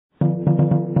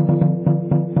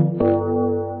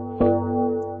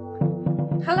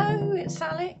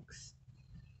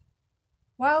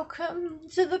Welcome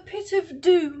to the pit of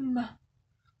doom.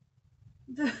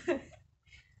 The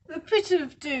pit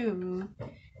of doom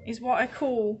is what I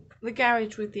call the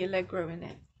garage with the Allegro in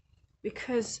it,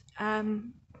 because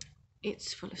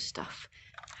it's full of stuff,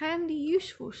 handy,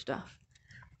 useful stuff,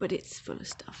 but it's full of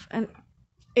stuff, and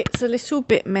it's a little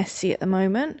bit messy at the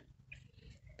moment.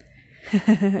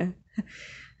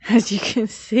 As you can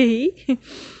see,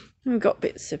 we've got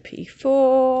bits of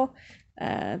P4,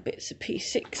 bits of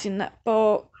P6 in that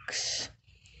box,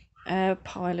 a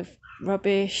pile of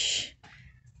rubbish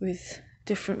with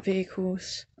different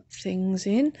vehicles, things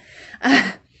in.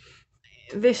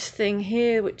 This thing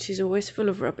here, which is always full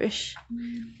of rubbish.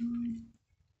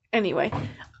 Anyway,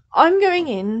 I'm going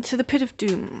into the pit of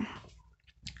doom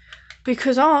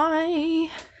because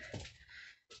I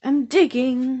am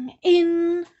digging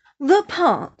in the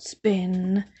parts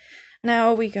bin. Now,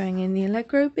 are we going in the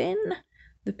Allegro bin,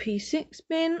 the P6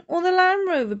 bin, or the Land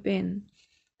Rover bin?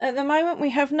 At the moment,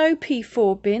 we have no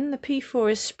P4 bin. The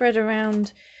P4 is spread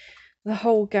around the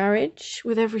whole garage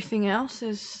with everything else.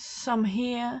 There's some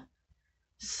here,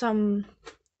 some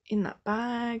in that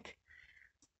bag,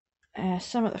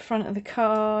 some at the front of the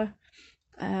car.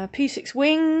 P6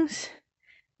 wings,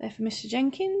 they're for Mr.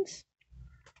 Jenkins.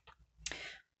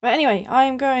 But anyway, I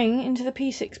am going into the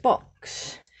P6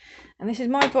 box, and this is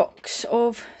my box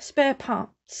of spare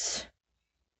parts.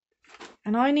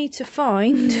 And I need to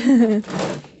find,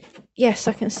 yes,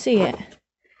 I can see it,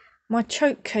 my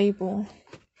choke cable,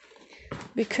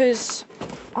 because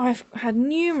I've had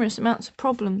numerous amounts of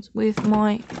problems with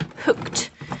my hooked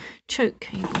choke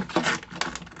cable.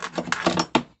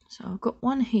 So I've got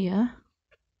one here.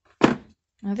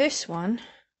 Now this one,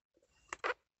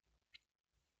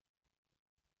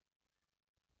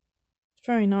 it's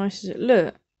very nice as it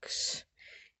looks.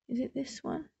 Is it this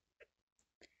one?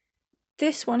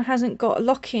 This one hasn't got a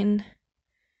lock-in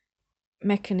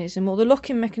mechanism, or the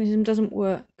lock-in mechanism doesn't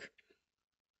work,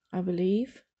 I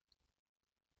believe.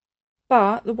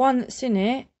 But the one that's in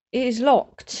it is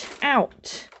locked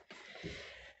out,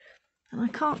 and I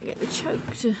can't get the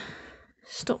choke to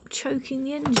stop choking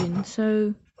the engine,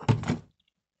 so I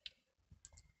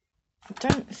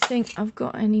don't think I've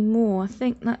got any more. I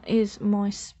think that is my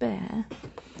spare.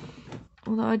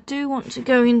 Although I do want to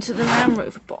go into the Land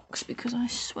Rover box, because I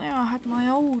swear I had my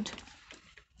old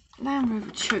Land Rover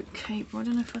choke cable. I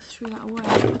don't know if I threw that away.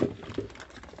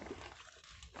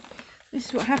 This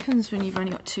is what happens when you've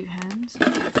only got two hands.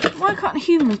 Why can't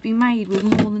humans be made with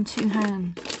more than two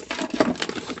hands?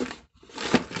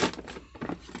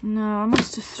 No, I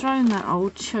must have thrown that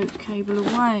old choke cable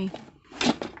away.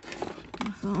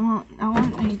 I thought, well, I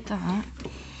won't need that.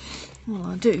 Well,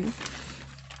 I do.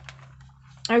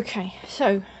 Okay,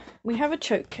 so we have a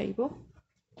choke cable.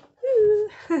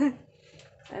 We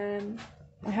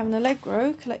have an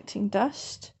Allegro collecting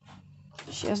dust.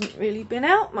 She hasn't really been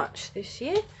out much this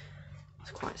year.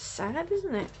 It's quite sad,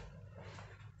 isn't it?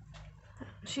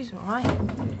 She's alright.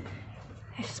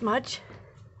 Hey, Smudge.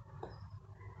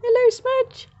 Hello,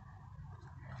 Smudge.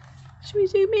 Should we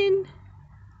zoom in?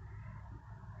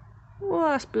 Well,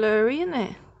 that's blurry, isn't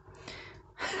it?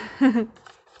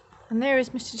 And there is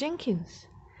Mr. Jenkins.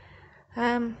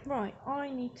 Right, I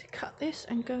need to cut this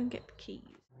and go and get the keys.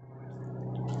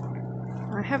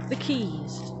 I have the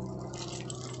keys.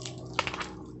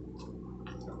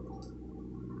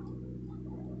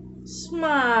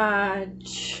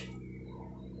 Smudge!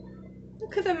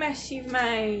 Look at the mess you've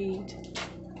made.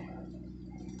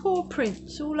 Paw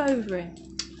prints all over it.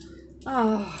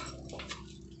 Oh.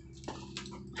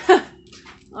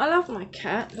 I love my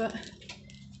cat, but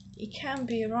he can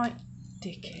be a right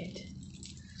dickhead.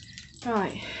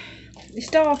 Right, it's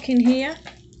dark in here.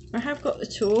 I have got the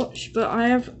torch, but I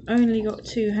have only got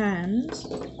two hands,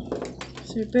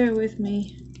 so bear with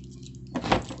me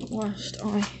whilst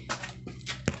I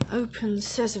open the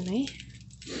sesame.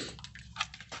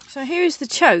 So here is the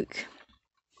choke,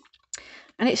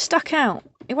 and it's stuck out.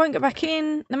 It won't go back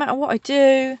in no matter what I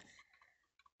do.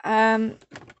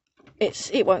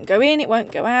 It won't go in, it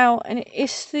won't go out, and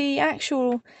it's the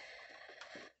actual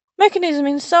mechanism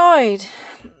inside.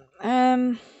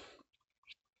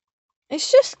 It's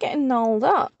just getting gnarled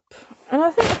up, and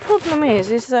I think the problem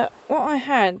is that what I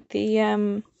had,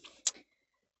 the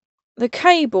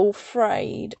cable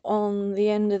frayed on the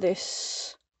end of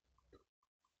this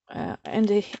end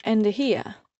of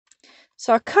here,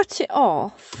 so I cut it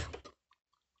off.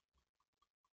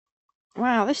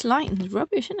 Wow, this lighting's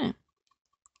rubbish, isn't it?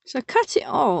 So I cut it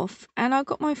off, and I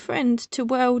got my friend to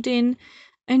weld in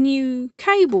a new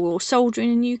cable, or solder in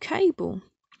a new cable.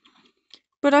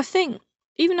 But I think,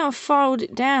 even though I've filed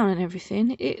it down and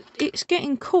everything, it's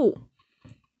getting caught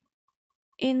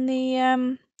in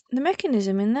the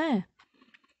mechanism in there.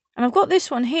 And I've got this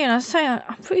one here, and I say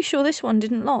I'm pretty sure this one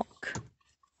didn't lock.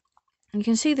 You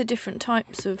can see the different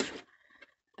types of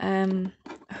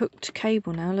hooked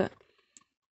cable now. Look,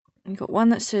 you've got one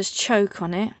that says choke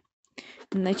on it,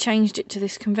 and they changed it to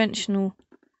this conventional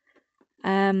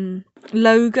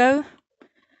logo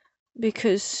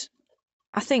because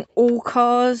I think all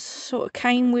cars sort of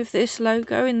came with this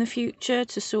logo in the future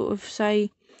to sort of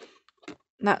say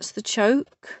that's the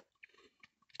choke.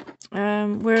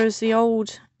 Whereas the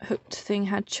old hooked thing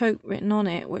had choke written on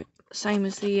it, same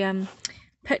as the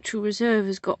petrol reserve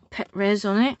has got pet res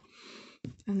on it,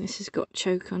 and this has got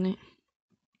choke on it.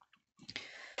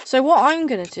 So what I'm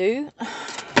going to do,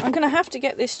 I'm going to have to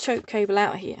get this choke cable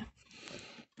out here,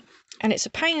 and it's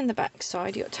a pain in the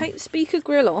backside. You've got to take the speaker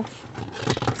grill off,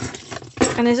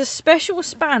 and there's a special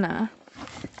spanner.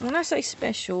 When I say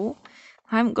special,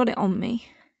 I haven't got it on me.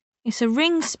 It's a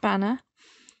ring spanner.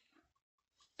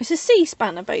 It's a C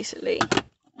spanner basically.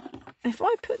 If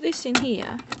I put this in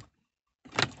here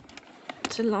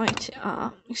to light it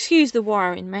up, excuse the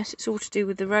wiring mess, it's all to do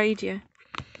with the radio.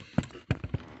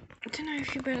 I don't know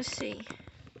if you'll be able to see.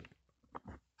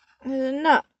 There's a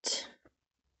nut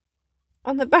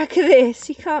on the back of this,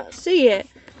 you can't see it.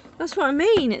 That's what I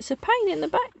mean, it's a pain in the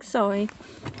backside.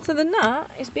 So the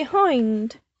nut is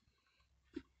behind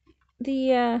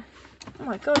the, oh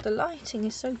my god, the lighting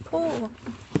is so poor.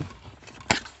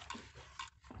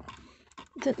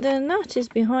 The nut is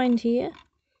behind here,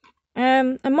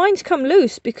 and mine's come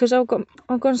loose because I've gone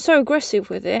so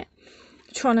aggressive with it,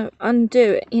 trying to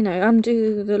undo it,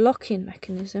 undo the lock-in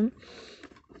mechanism,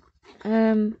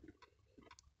 that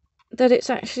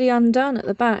it's actually undone at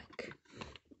the back,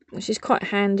 which is quite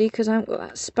handy because I haven't got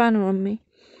that spanner on me.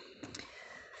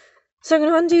 So I'm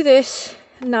going to undo this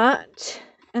nut,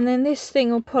 and then this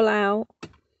thing will pull out,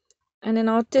 and then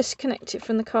I'll disconnect it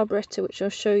from the carburetor, which I'll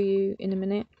show you in a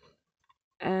minute.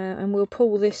 And we'll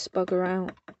pull this bugger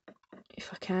out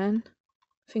if I can.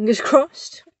 Fingers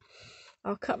crossed.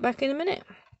 I'll cut back in a minute.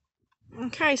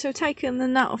 Okay, so I've taken the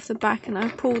nut off the back and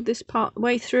I've pulled this part the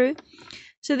way through.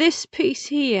 So this piece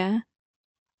here,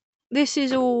 this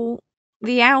is all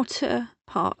the outer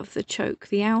part of the choke,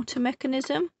 the outer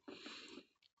mechanism.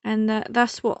 And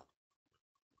that's what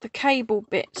the cable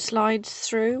bit slides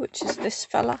through, which is this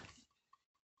fella.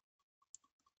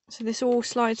 So this all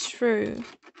slides through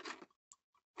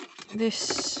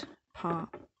this part.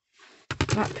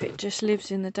 That bit just lives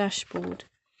in the dashboard.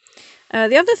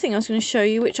 The other thing I was going to show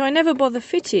you, which I never bother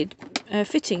fitting,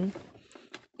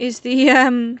 is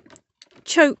the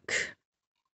choke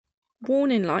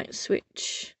warning light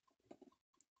switch.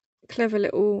 Clever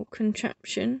little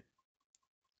contraption.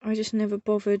 I just never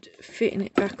bothered fitting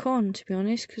it back on, to be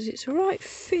honest, because it's a right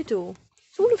fiddle.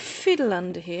 It's all a fiddle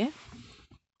under here.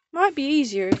 Might be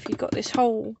easier if you got this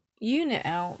whole unit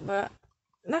out, but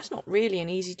that's not really an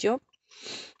easy job.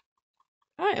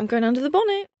 Right, I'm going under the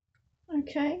bonnet.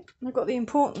 Okay, I've got the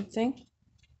important thing.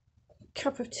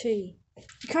 Cup of tea.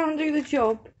 You can't do the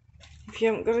job if you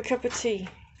haven't got a cup of tea.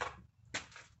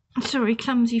 Sorry,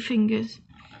 clumsy fingers.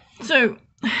 So,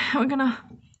 we're going to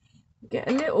get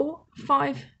a little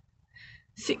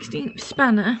 5/16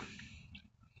 spanner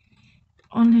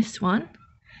on this one.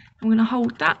 I'm going to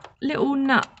hold that little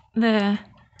nut there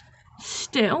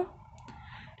still.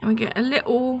 And we get a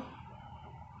little,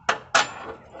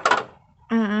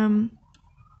 I'm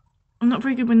not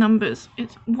very good with numbers,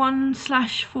 it's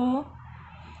 1/4,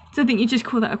 so I think you just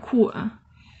call that a quarter,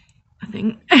 I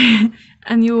think.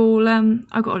 And you'll,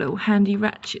 I've got a little handy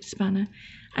ratchet spanner,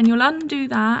 and you'll undo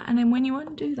that, and then when you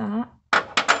undo that,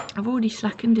 I've already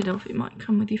slackened it off, it might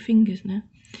come with your fingers now,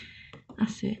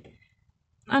 that's it.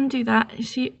 Undo that, you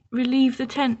see, relieve the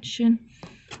tension,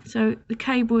 so the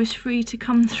cable is free to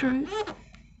come through.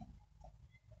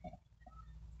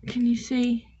 Can you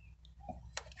see?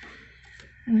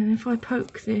 And then if I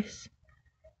poke this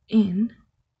in,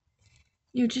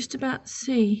 you'll just about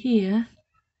see here.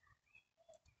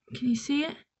 Can you see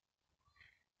it?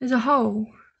 There's a hole.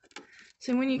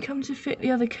 So when you come to fit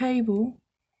the other cable,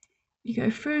 you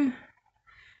go through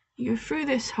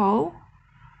this hole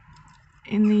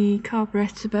in the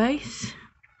carburetor base.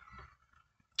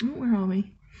 Oh, where are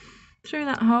we? Through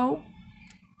that hole.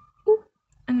 Ooh,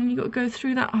 and then you've got to go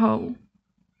through that hole.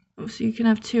 Obviously you can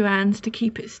have two hands to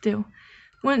keep it still.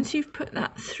 Once you've put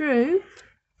that through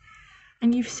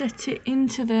and you've set it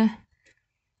into the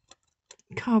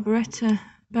carburetor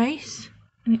base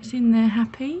and it's in there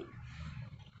happy,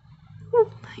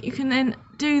 you can then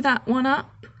do that one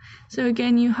up. So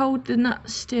again, you hold the nut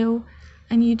still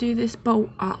and you do this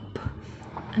bolt up,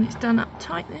 and it's done up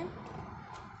tight then.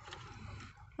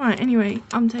 Right, anyway,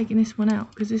 I'm taking this one out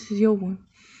because this is your one.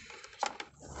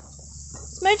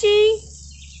 Smudgy!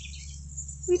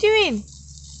 What are you doing?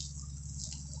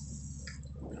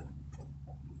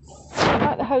 I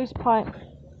like the hose pipe.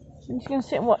 I'm just going to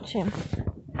sit and watch him.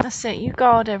 That's it, you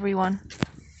guard everyone.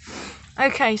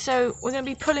 Okay, so we're going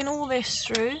to be pulling all this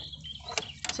through.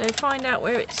 So find out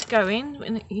where it's going.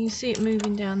 And you can see it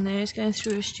moving down there. It's going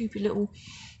through a stupid little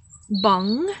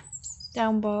bung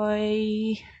down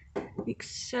by the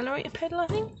accelerator pedal, I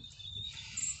think.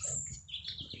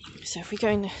 So if we go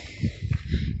in the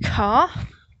car,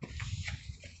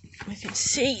 we can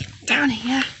see down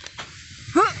here.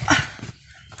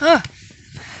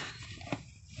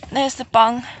 There's the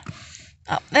bung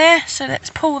up there. So let's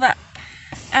pull that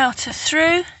outer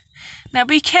through. Now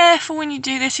be careful when you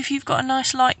do this if you've got a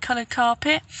nice light coloured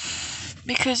carpet,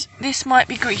 because this might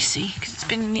be greasy because it's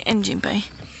been in the engine bay.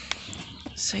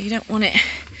 So you don't want it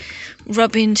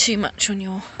rubbing too much on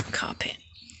your carpet.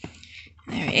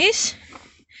 There it is.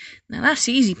 Now that's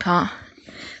the easy part.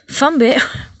 Fun bit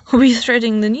will be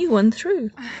threading the new one through.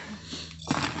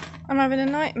 I'm having a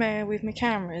nightmare with my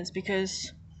cameras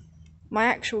because my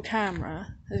actual camera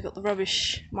has got the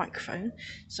rubbish microphone,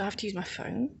 so I have to use my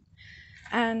phone.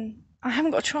 And I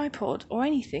haven't got a tripod or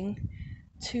anything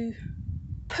to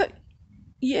put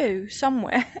you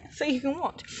somewhere so you can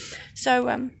watch.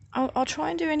 So I'll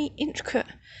try and do any intricate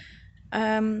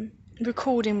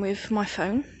recording with my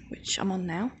phone, which I'm on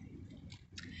now.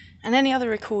 And any other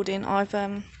recording,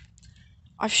 I've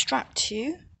strapped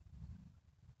you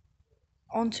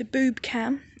onto boob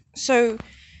cam, so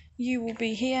you will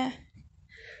be here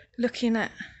looking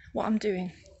at what I'm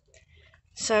doing.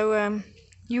 So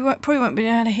you probably won't be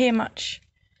able to hear much,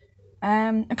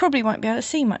 and probably won't be able to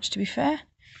see much, to be fair.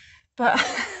 But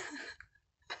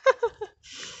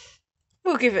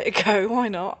we'll give it a go. Why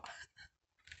not?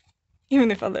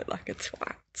 Even if I look like a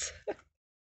twat.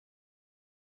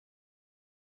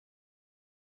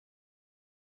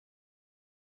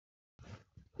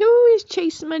 Oh, it's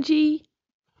Chase Smudgy.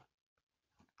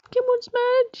 Come on,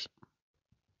 Smudge.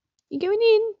 You going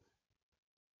in?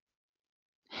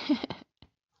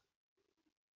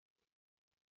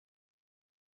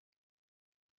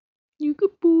 You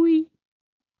good boy.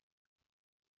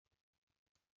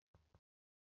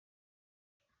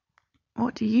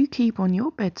 What do you keep on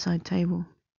your bedside table?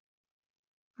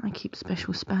 I keep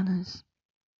special spanners.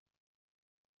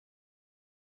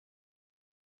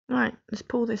 Right, let's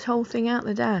pull this whole thing out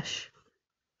the dash.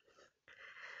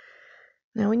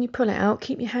 Now when you pull it out,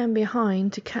 keep your hand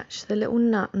behind to catch the little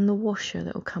nut and the washer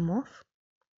that will come off.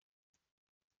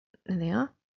 There they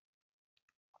are.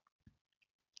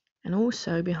 And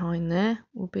also behind there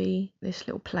will be this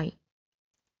little plate.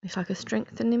 It's like a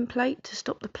strengthening plate to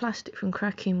stop the plastic from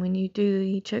cracking when you do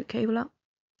the choke cable up.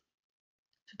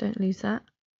 So don't lose that.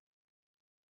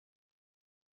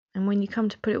 And when you come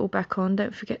to put it all back on,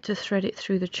 don't forget to thread it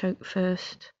through the choke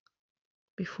first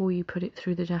before you put it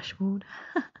through the dashboard.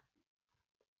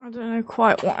 I don't know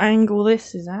quite what angle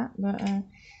this is at, but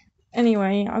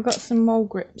anyway, I got some mole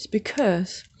grips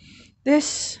because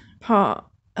this part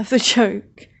of the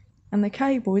choke and the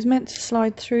cable is meant to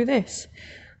slide through this,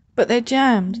 but they're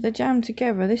jammed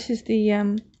together. This is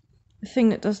the thing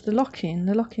that does the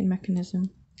locking mechanism.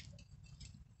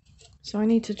 So I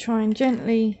need to try and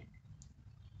gently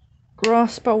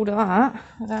grasp hold of that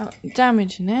without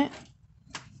damaging it.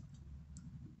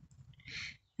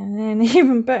 And then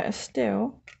even better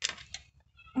still,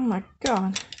 oh my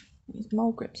god, these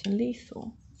mole grips are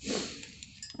lethal.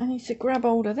 I need to grab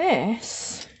hold of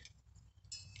this.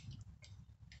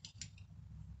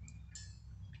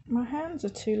 My hands are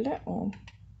too little.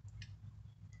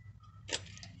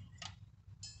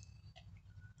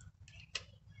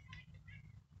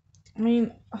 I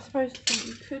mean, I suppose what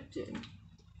you could do.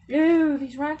 Ew,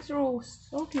 these rags are all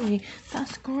soggy.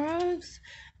 That's gross.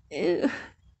 Ew.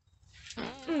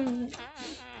 I'm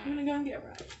gonna go and get a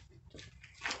rag.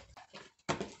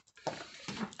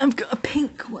 I've got a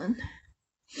pink one.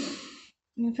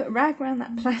 I'm gonna put a rag around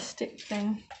that plastic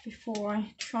thing before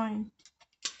I try and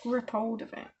grip hold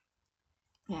of it.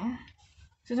 Yeah,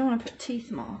 because I don't want to put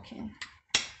teeth mark in.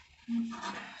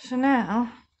 So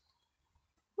now,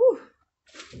 whew,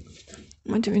 what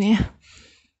am I doing here?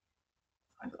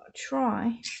 I've got to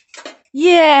try.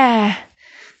 Yeah!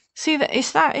 See, that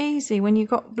it's that easy when you've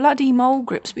got bloody mole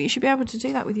grips, but you should be able to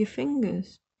do that with your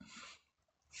fingers.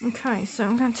 Okay, so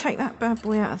I'm going to take that bad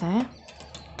boy out of there.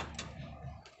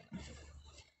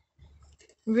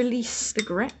 Release the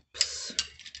grips.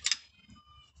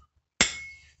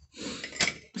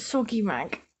 Soggy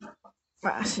rag.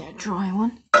 Right, that's a dry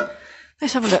one.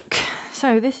 Let's have a look.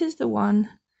 So this is the one.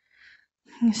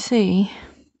 You can see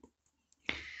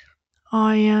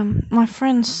my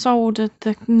friend soldered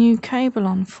the new cable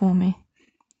on for me,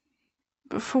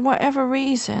 but for whatever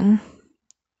reason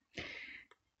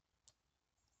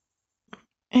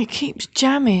it keeps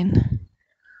jamming.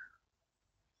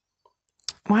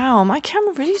 Wow, my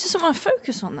camera really doesn't want to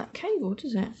focus on that cable,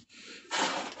 does it?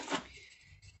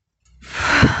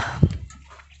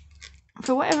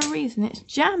 For whatever reason, it's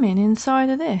jamming inside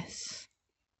of this.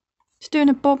 It's doing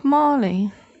a Bob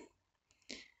Marley.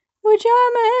 We're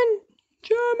jamming!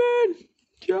 Jamming!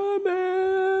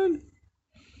 Jamming!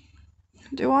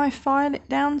 Do I file it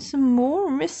down some more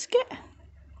and risk it?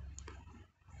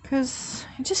 Because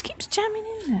it just keeps jamming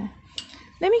in there.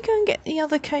 Let me go and get the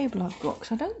other cable I've got,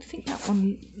 because I don't think that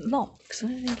one locks. I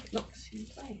don't think it locks in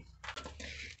place.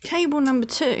 Cable number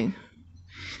 2.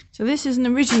 So this is an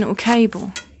original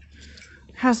cable.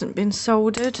 Hasn't been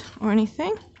soldered or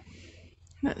anything.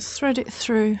 Let's thread it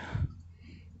through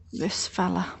this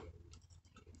fella.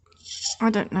 I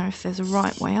don't know if there's a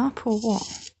right way up or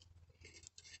what.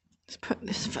 Let's put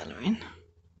this fella in.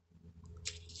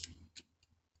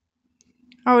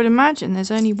 I would imagine there's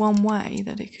only one way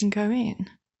that it can go in.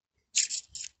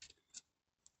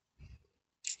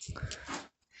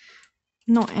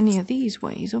 Not any of these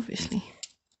ways, obviously.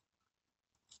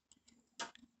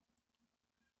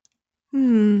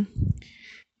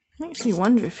 Makes me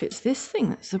wonder if it's this thing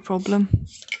that's the problem.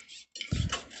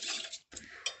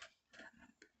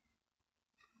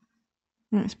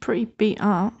 It's pretty beat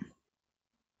up.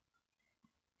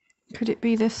 Could it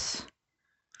be this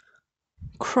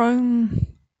chrome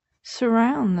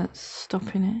surround that's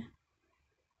stopping it?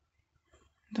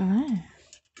 I don't know.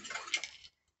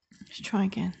 Let's try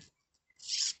again.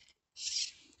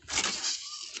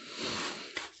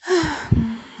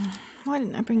 Why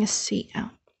didn't I bring a seat out?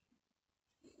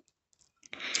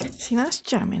 See, that's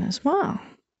jamming as well.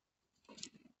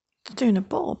 It's doing a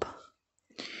bob.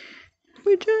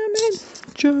 We're jamming,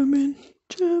 jamming,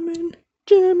 jamming,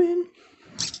 jamming.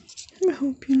 I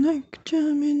hope you like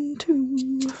jamming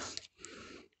too.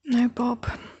 No, Bob.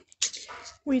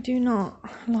 We do not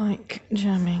like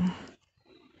jamming.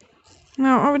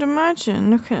 Now, I would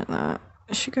imagine, looking at that,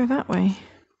 it should go that way.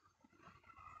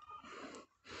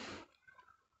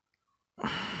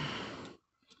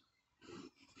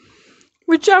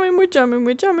 We're jamming, we're jamming,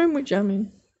 we're jamming, we're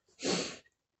jamming.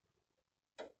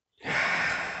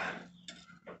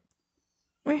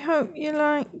 We hope you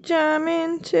like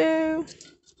jamming too.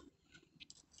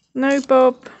 No,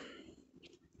 Bob.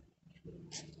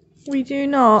 We do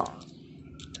not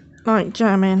like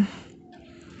jamming.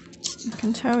 I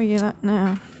can tell you that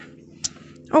now.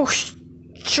 Oh,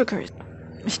 sugar.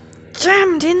 It's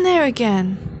jammed in there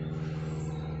again.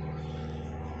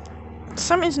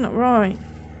 Something's not right.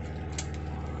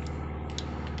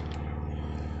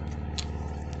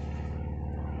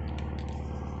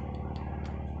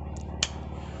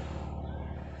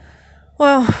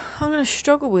 Well, I'm going to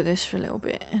struggle with this for a little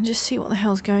bit and just see what the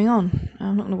hell's going on.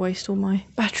 I'm not going to waste all my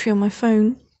battery on my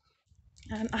phone.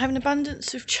 I have an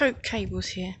abundance of choke cables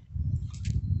here.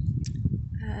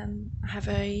 I have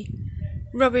a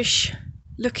rubbish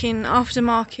looking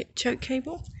aftermarket choke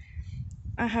cable.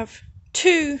 I have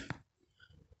 2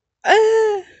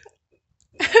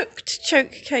 hooked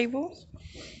choke cables.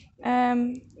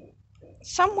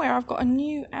 Somewhere I've got a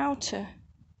new outer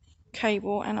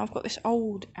cable and I've got this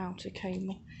old outer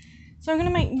cable. So I'm going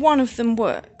to make one of them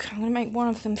work. I'm going to make one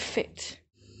of them fit.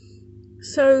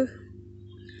 So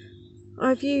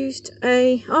I've used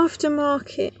a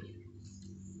aftermarket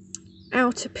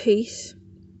outer piece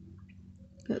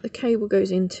that the cable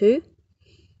goes into,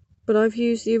 but I've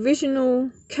used the original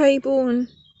cable and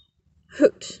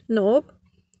hooked knob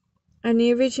and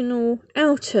the original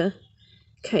outer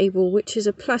cable, which is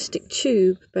a plastic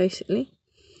tube basically.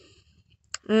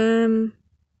 And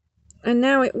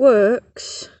now it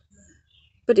works,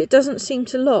 but it doesn't seem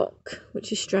to lock,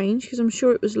 which is strange because I'm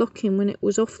sure it was locking when it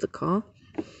was off the car.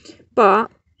 But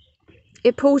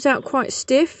it pulls out quite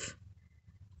stiff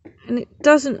and it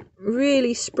doesn't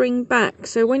really spring back.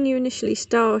 So when you initially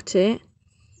start it,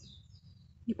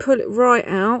 you pull it right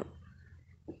out,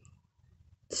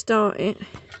 start it,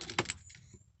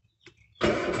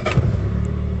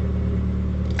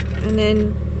 and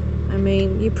then, I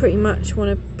mean, you pretty much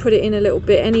want to put it in a little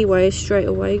bit anyway, straight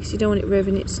away, because you don't want it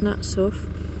revving its nuts off.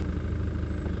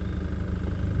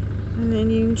 And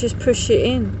then you can just push it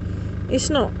in. It's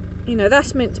not, you know,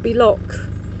 that's meant to be lock,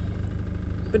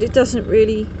 but it doesn't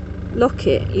really lock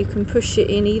it. You can push it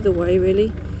in either way,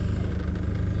 really.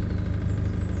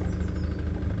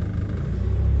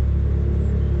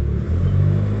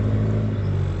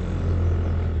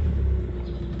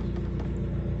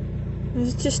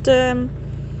 It's just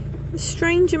a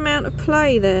strange amount of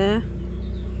play there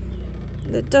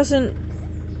that doesn't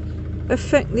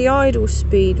affect the idle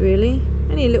speed really,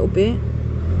 only a little bit.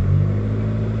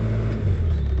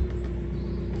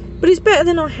 But it's better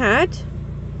than I had.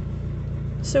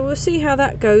 So we'll see how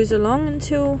that goes along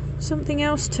until something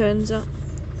else turns up.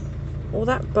 Or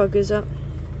that buggers up.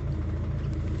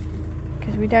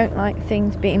 Because we don't like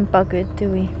things being buggered, do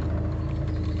we?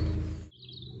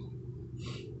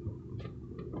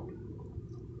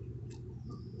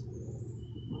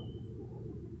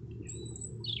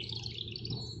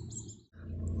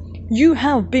 You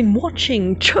have been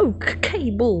watching Choke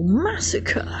Cable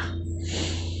Massacre.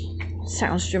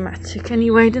 Sounds dramatic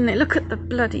anyway, doesn't it? Look at the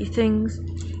bloody things.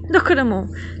 Look at them all.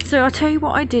 So I'll tell you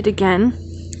what I did again,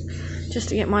 just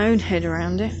to get my own head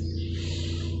around it.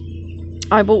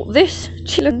 I bought this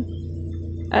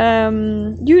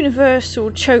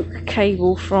universal choke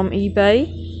cable from eBay.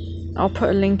 I'll put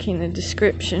a link in the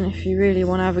description if you really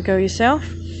want to have a go yourself.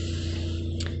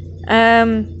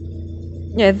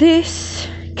 Yeah, this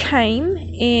came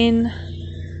in,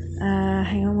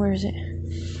 hang on, where is it?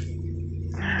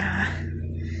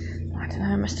 I don't know,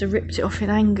 I must have ripped it off in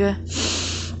anger.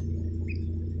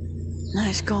 No,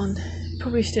 it's gone.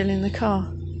 Probably still in the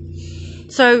car.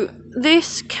 So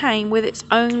this came with its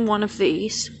own one of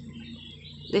these,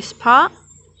 this part,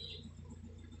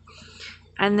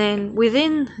 and then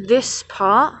within this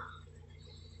part,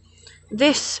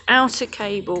 this outer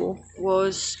cable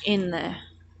was in there.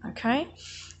 Okay,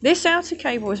 this outer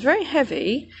cable is very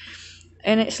heavy,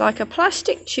 and it's like a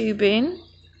plastic tubing,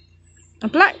 a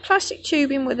black plastic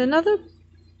tubing with another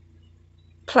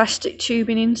plastic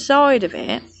tubing inside of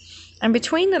it, and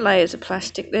between the layers of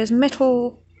plastic there's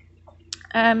metal,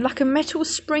 like a metal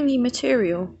springy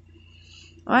material.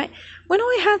 Right, when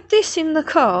I had this in the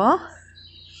car,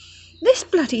 this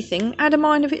bloody thing had a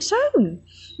mind of its own.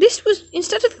 This was,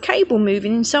 instead of the cable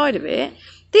moving inside of it,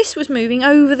 this was moving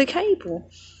over the cable,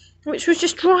 which was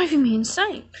just driving me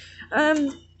insane.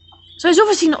 So it's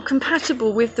obviously not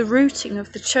compatible with the routing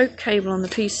of the choke cable on the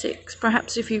P6.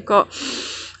 Perhaps if you've got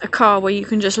a car where you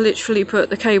can just literally put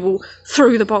the cable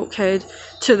through the bulkhead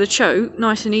to the choke,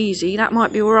 nice and easy, that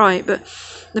might be alright. But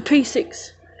the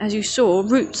P6, as you saw,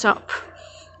 routes up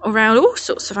around all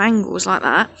sorts of angles like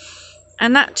that,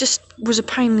 and that just was a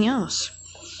pain in the ass.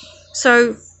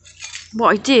 So what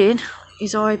I did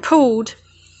is I pulled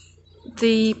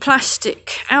the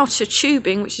plastic outer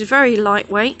tubing, which is very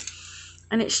lightweight,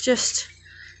 and it's just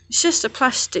a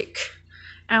plastic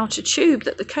outer tube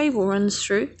that the cable runs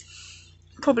through,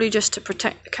 probably just to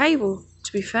protect the cable,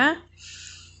 to be fair.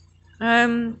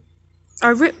 I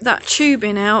ripped that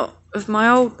tubing out of my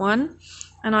old one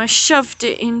and I shoved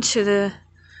it into the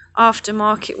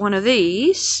aftermarket one of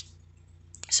these,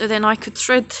 so then I could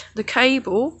thread the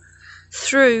cable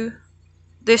through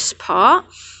this part,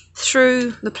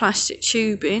 through the plastic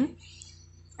tubing,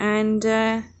 and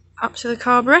up to the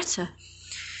carburettor.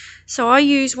 So I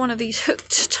use one of these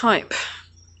hooked type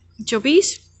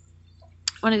jobbies,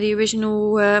 one of the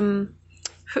original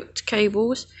hooked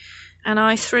cables, and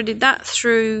I threaded that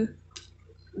through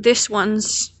this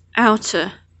one's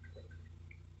outer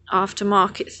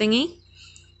aftermarket thingy.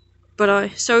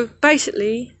 So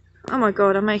basically, oh my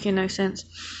god, I'm making no sense.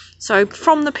 So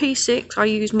from the P6 I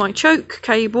use my choke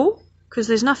cable, because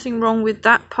there's nothing wrong with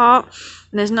that part,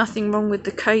 and there's nothing wrong with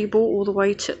the cable all the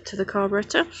way to the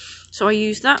carburetor. So I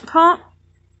used that part.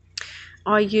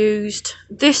 I used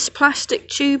this plastic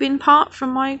tubing part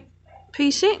from my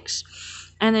P6,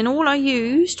 and then all I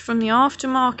used from the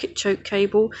aftermarket choke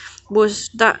cable was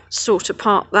that sort of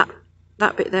part, that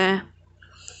bit there.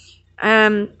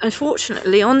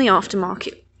 Unfortunately, on the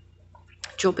aftermarket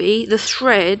jobby, the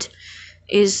thread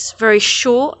is very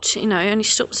short, you know, it only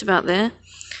stops about there.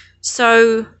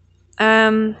 So,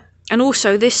 and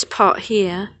also this part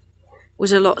here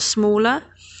was a lot smaller,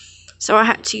 so I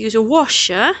had to use a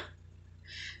washer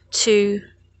to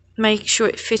make sure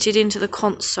it fitted into the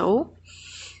console.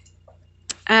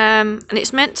 And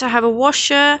it's meant to have a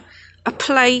washer, a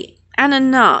plate and a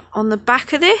nut on the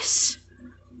back of this,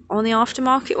 on the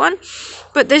aftermarket one,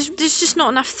 but there's just not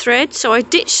enough thread, so I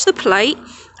ditched the plate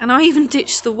and I even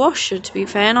ditched the washer, to be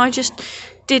fair, and I just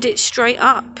did it straight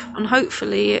up, and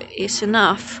hopefully it's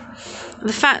enough.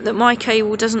 The fact that my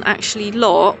cable doesn't actually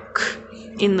lock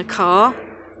in the car,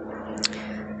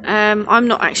 I'm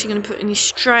not actually going to put any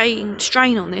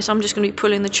strain on this. I'm just going to be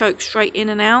pulling the choke straight in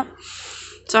and out,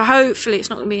 so hopefully it's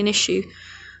not going to be an issue.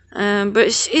 But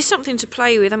it's something to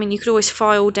play with. I mean, you could always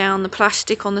file down the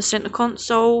plastic on the centre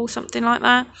console, something like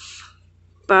that,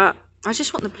 but I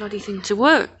just want the bloody thing to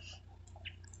work.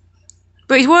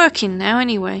 But it's working now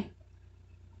anyway.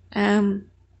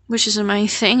 which is the main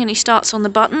thing, and he starts on the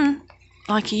button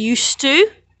like he used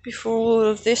to before all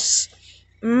of this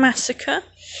massacre.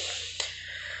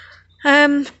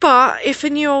 But if a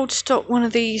new old stock one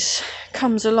of these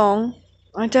comes along,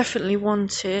 I definitely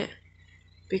want it,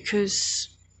 because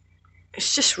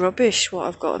it's just rubbish what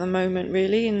I've got at the moment,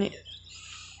 really. And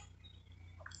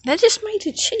they're just made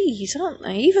of cheese, aren't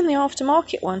they? Even the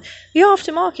aftermarket one. The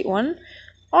aftermarket one,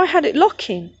 I had it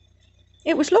locking.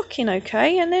 It was locking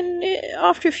okay, and then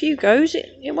after a few goes,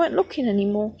 it weren't locking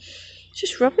anymore. It's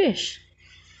just rubbish.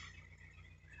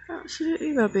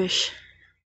 Absolutely rubbish.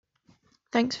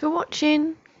 Thanks for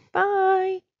watching.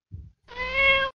 Bye.